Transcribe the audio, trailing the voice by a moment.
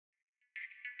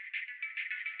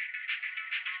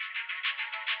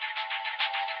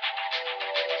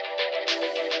Hello,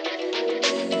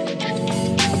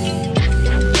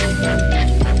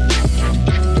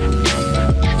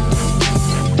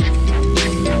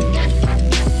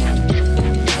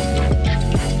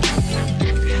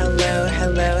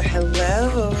 hello,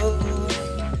 hello.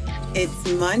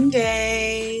 It's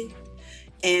Monday.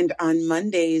 And on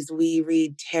Mondays, we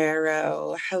read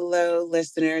tarot. Hello,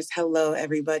 listeners. Hello,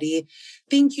 everybody.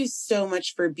 Thank you so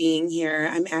much for being here.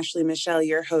 I'm Ashley Michelle,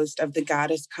 your host of the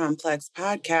Goddess Complex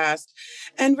podcast.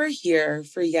 And we're here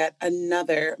for yet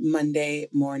another Monday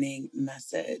morning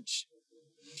message.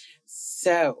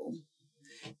 So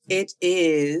it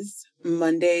is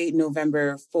Monday,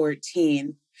 November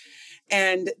 14th.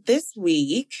 And this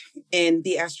week in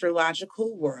the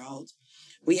astrological world,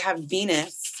 we have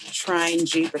Venus trine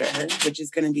Jupiter, which is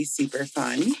going to be super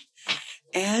fun.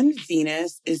 And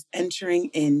Venus is entering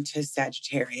into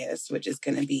Sagittarius, which is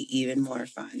going to be even more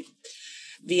fun.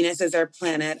 Venus is our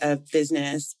planet of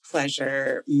business,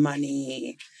 pleasure,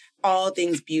 money, all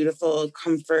things beautiful,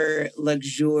 comfort,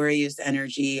 luxurious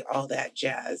energy, all that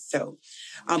jazz. So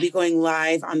I'll be going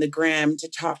live on the gram to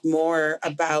talk more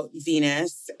about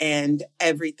Venus and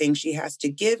everything she has to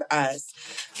give us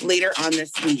later on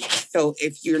this week. So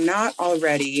if you're not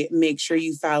already, make sure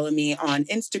you follow me on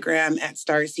Instagram at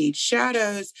Starseed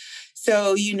Shadows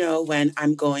so you know when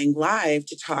I'm going live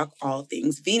to talk all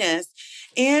things Venus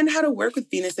and how to work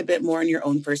with Venus a bit more in your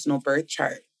own personal birth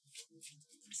chart.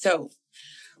 So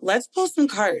let's pull some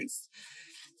cards.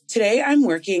 Today, I'm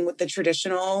working with the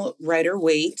traditional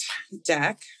Rider-Waite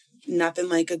deck. Nothing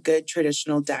like a good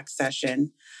traditional deck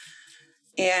session.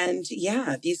 And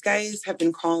yeah, these guys have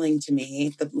been calling to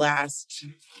me the last,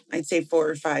 I'd say 4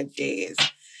 or 5 days.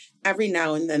 Every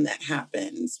now and then that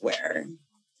happens where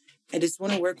I just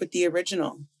want to work with the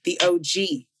original, the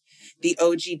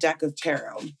OG deck of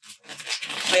tarot.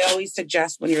 I always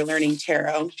suggest when you're learning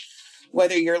tarot,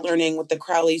 whether you're learning with the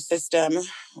Crowley system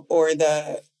or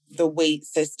the Waite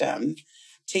system,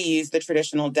 to use the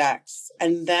traditional decks.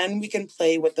 And then we can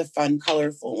play with the fun,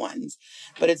 colorful ones.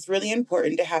 But it's really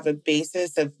important to have a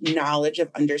basis of knowledge,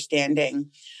 of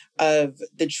understanding of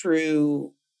the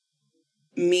true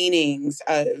meanings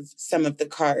of some of the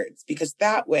cards, because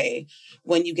that way,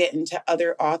 when you get into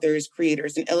other authors,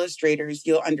 creators, and illustrators,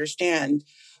 you'll understand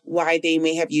why they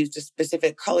may have used a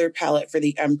specific color palette for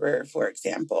the Emperor, for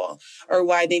example, or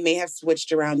why they may have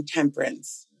switched around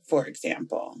Temperance, for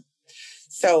example.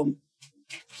 So,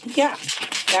 yeah,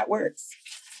 that works.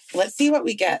 Let's see what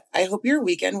we get. I hope your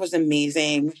weekend was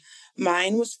amazing.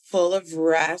 Mine was full of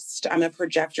rest. I'm a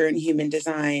projector in human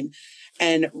design,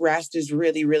 and rest is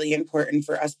really, really important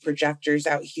for us projectors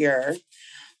out here.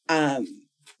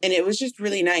 And it was just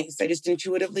really nice. I just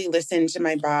intuitively listened to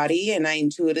my body and I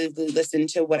intuitively listened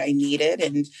to what I needed.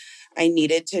 And I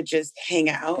needed to just hang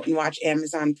out and watch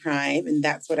Amazon Prime. And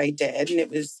that's what I did. And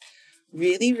it was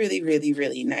really, really, really,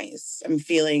 really nice. I'm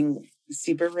feeling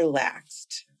super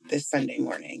relaxed this Sunday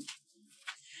morning.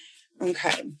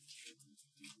 Okay.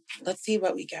 Let's see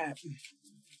what we get.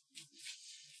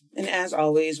 And as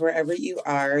always, wherever you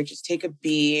are, just take a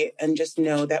beat and just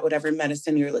know that whatever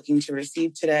medicine you're looking to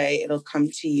receive today, it'll come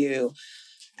to you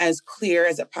as clear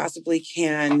as it possibly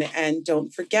can. And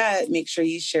don't forget, make sure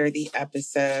you share the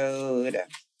episode.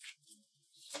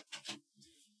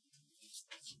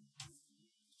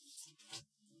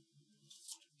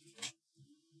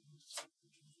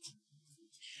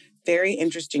 Very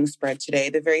interesting spread today.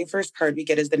 The very first card we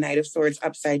get is the Knight of Swords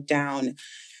upside down,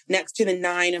 next to the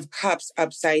 9 of Cups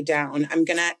upside down. I'm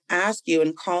going to ask you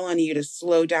and call on you to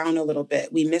slow down a little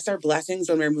bit. We miss our blessings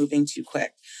when we're moving too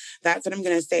quick. That's what I'm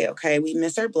going to say, okay? We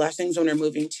miss our blessings when we're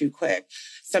moving too quick.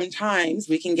 Sometimes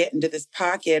we can get into this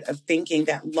pocket of thinking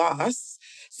that loss,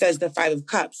 says the 5 of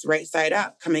Cups, right side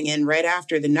up, coming in right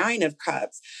after the 9 of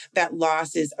Cups, that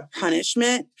loss is a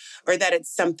punishment or that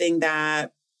it's something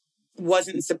that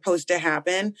wasn't supposed to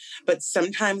happen. But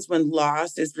sometimes when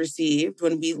loss is received,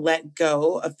 when we let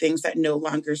go of things that no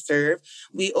longer serve,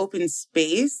 we open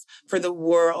space for the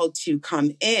world to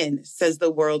come in, says the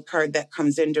World card that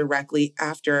comes in directly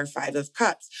after our 5 of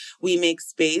Cups. We make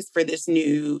space for this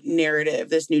new narrative,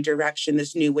 this new direction,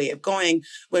 this new way of going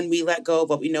when we let go of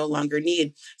what we no longer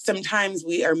need. Sometimes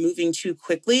we are moving too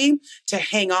quickly to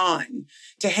hang on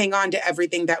to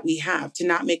everything that we have, to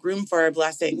not make room for our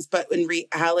blessings. But in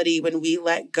reality, when we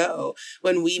let go,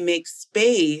 when we make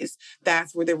space,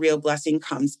 that's where the real blessing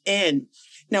comes in.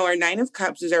 Now, our Nine of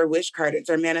Cups is our wish card. It's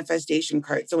our manifestation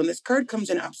card. So when this card comes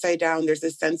in upside down, there's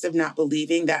a sense of not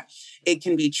believing that it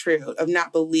can be true, of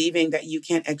not believing that you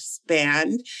can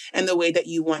expand in the way that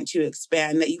you want to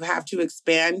expand, that you have to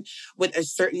expand with a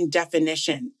certain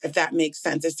definition, if that makes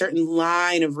sense, a certain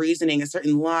line of reasoning, a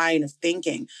certain line of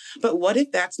thinking. But what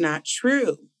if that's not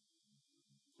true?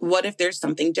 What if there's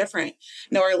something different?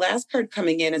 Now, our last card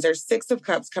coming in is our Six of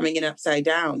Cups coming in upside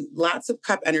down. Lots of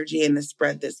cup energy in the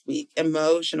spread this week,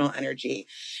 emotional energy.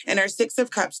 And our Six of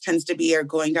Cups tends to be our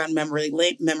going down memory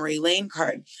lane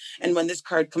card. And when this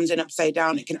card comes in upside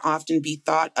down, it can often be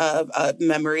thought of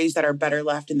memories that are better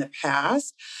left in the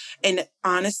past. And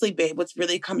honestly, babe, what's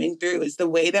really coming through is the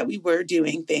way that we were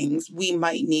doing things, we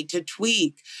might need to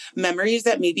tweak. Memories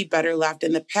that may be better left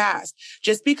in the past.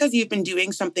 Just because you've been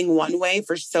doing something one way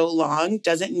for so long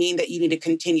doesn't mean that you need to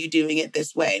continue doing it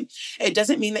this way. It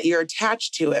doesn't mean that you're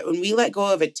attached to it. When we let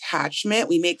go of attachment,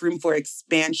 we make room for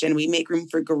expansion. We make room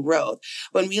for growth.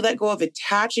 When we let go of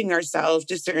attaching ourselves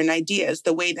to certain ideas,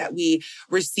 the way that we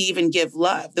receive and give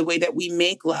love, the way that we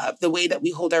make love, the way that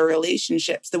we hold our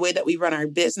relationships, the way that we run our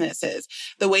businesses,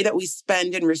 the way that we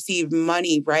spend and receive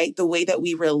money, right? The way that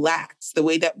we relax, the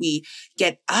way that we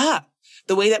get up,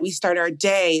 the way that we start our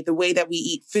day, the way that we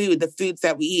eat food, the foods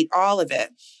that we eat, all of it.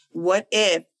 What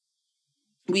if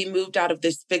we moved out of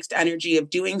this fixed energy of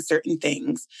doing certain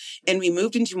things and we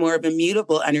moved into more of a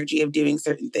mutable energy of doing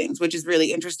certain things, which is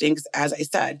really interesting because, as I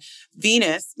said,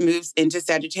 Venus moves into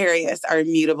Sagittarius, our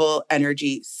mutable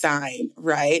energy sign,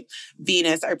 right?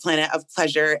 Venus, our planet of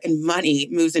pleasure and money,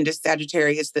 moves into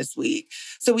Sagittarius this week.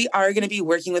 So we are going to be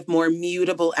working with more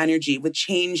mutable energy, with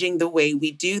changing the way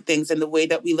we do things and the way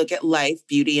that we look at life,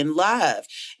 beauty, and love,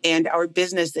 and our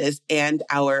businesses and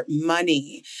our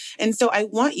money. And so I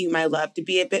want you, my love, to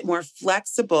be a bit more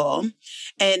flexible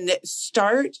and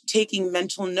start taking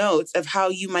mental notes of how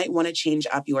you might want to change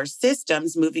up your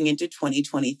systems moving into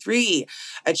 2023,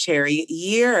 a chariot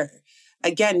year.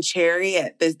 Again,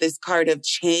 chariot, there's this card of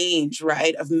change,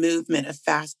 right? Of movement, of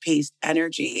fast-paced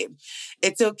energy.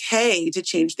 It's okay to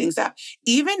change things up,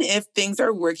 even if things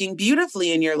are working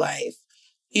beautifully in your life.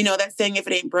 You know that saying, if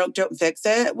it ain't broke, don't fix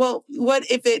it. Well, what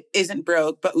if it isn't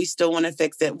broke, but we still want to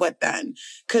fix it? What then?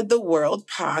 Could the world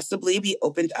possibly be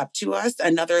opened up to us,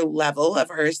 another level of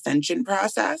our ascension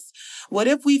process? What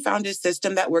if we found a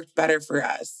system that worked better for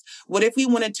us? What if we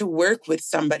wanted to work with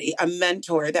somebody, a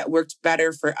mentor that worked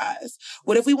better for us?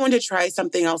 What if we wanted to try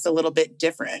something else a little bit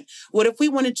different? What if we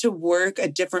wanted to work a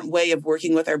different way of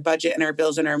working with our budget and our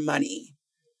bills and our money?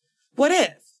 What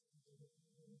if?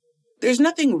 There's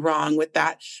nothing wrong with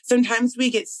that. Sometimes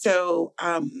we get so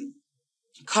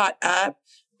caught up.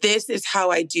 This is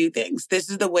how I do things. This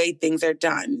is the way things are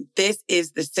done. This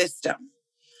is the system.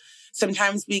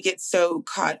 Sometimes we get so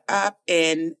caught up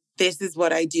in this is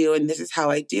what I do and this is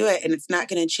how I do it, and it's not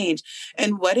going to change.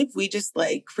 And what if we just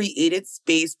created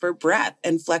space for breath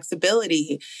and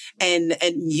flexibility and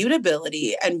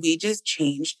mutability, and we just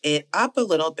changed it up a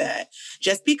little bit?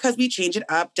 Just because we change it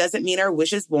up doesn't mean our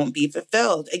wishes won't be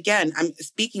fulfilled. Again, I'm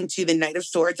speaking to the Knight of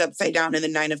Swords upside down and the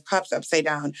Nine of Cups upside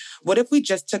down. What if we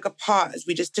just took a pause?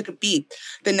 We just took a beat.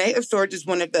 The Knight of Swords is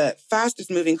one of the fastest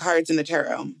moving cards in the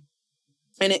tarot.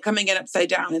 And it coming in upside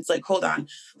down, it's like, hold on,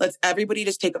 let's everybody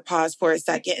just take a pause for a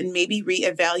second and maybe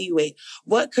reevaluate.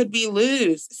 What could we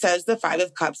lose, says the Five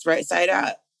of Cups right side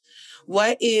up.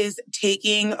 What is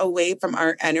taking away from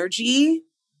our energy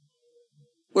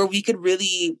where we could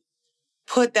really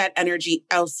put that energy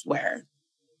elsewhere?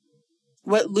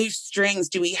 What loose strings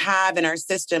do we have in our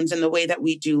systems and the way that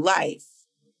we do life?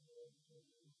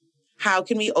 How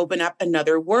can we open up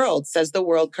another world, says the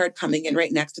World card coming in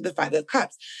right next to the Five of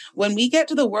Cups. When we get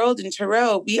to the World in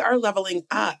Tarot, we are leveling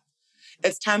up.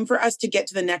 It's time for us to get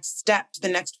to the next step, to the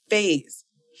next phase.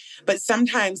 But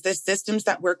sometimes the systems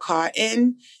that we're caught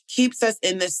in keeps us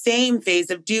in the same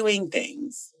phase of doing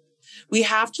things. We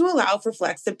have to allow for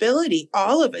flexibility.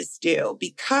 All of us do,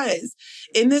 because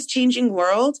in this changing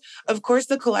world, of course,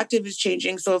 the collective is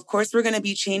changing. So of course, we're going to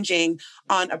be changing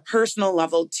on a personal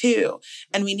level too.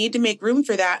 And we need to make room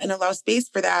for that and allow space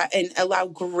for that and allow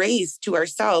grace to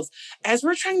ourselves as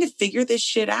we're trying to figure this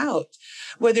shit out.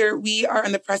 Whether we are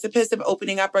on the precipice of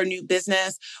opening up our new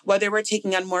business, whether we're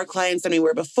taking on more clients than we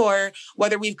were before,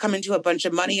 whether we've come into a bunch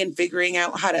of money and figuring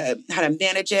out how to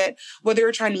manage it, whether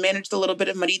we're trying to manage the little bit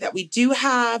of money that we do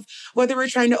have, whether we're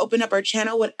trying to open up our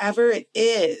channel, whatever it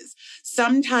is.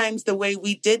 Sometimes the way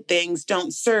we did things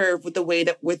don't serve with the way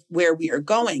that with where we are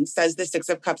going, says the Six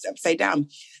of Cups upside down.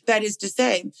 That is to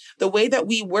say, the way that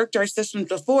we worked our systems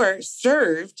before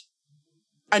served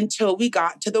until we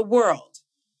got to the world.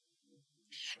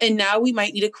 And now we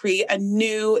might need to create a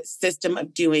new system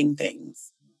of doing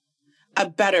things. a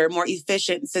better, more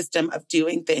efficient system of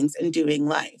doing things and doing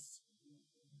life.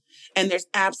 And there's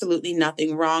absolutely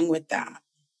nothing wrong with that.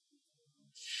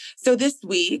 So this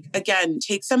week, again,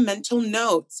 take some mental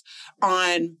notes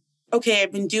on, okay,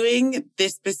 I've been doing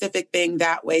this specific thing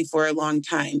that way for a long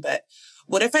time, but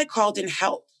what if I called in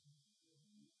help?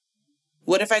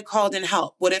 What if I called in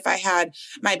help? What if I had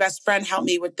my best friend help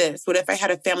me with this? What if I had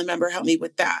a family member help me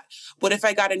with that? What if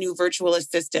I got a new virtual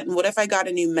assistant? What if I got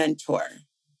a new mentor?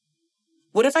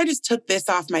 What if I just took this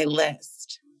off my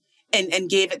list and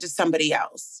gave it to somebody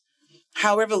else?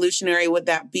 How revolutionary would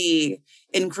that be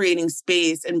in creating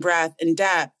space and breadth and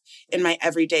depth in my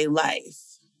everyday life?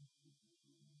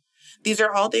 These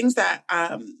are all things that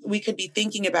we could be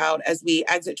thinking about as we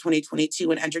exit 2022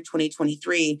 and enter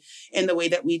 2023 in the way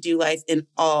that we do life in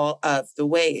all of the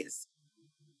ways.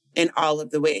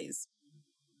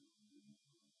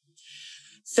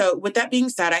 So with that being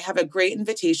said, I have a great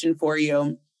invitation for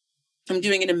you. I'm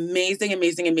doing an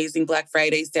amazing Black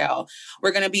Friday sale.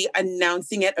 We're going to be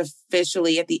announcing it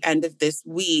officially at the end of this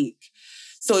week.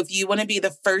 So if you want to be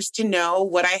the first to know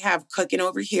what I have cooking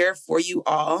over here for you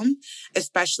all,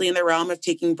 especially in the realm of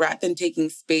taking breath and taking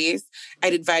space,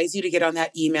 I'd advise you to get on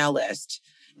that email list.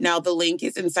 Now, the link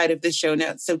is inside of the show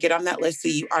notes. So get on that list so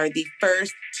you are the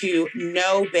first to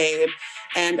know, babe.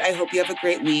 And I hope you have a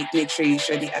great week. Make sure you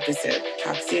share the episode.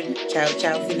 Talk soon. Ciao,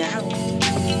 ciao for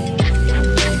now.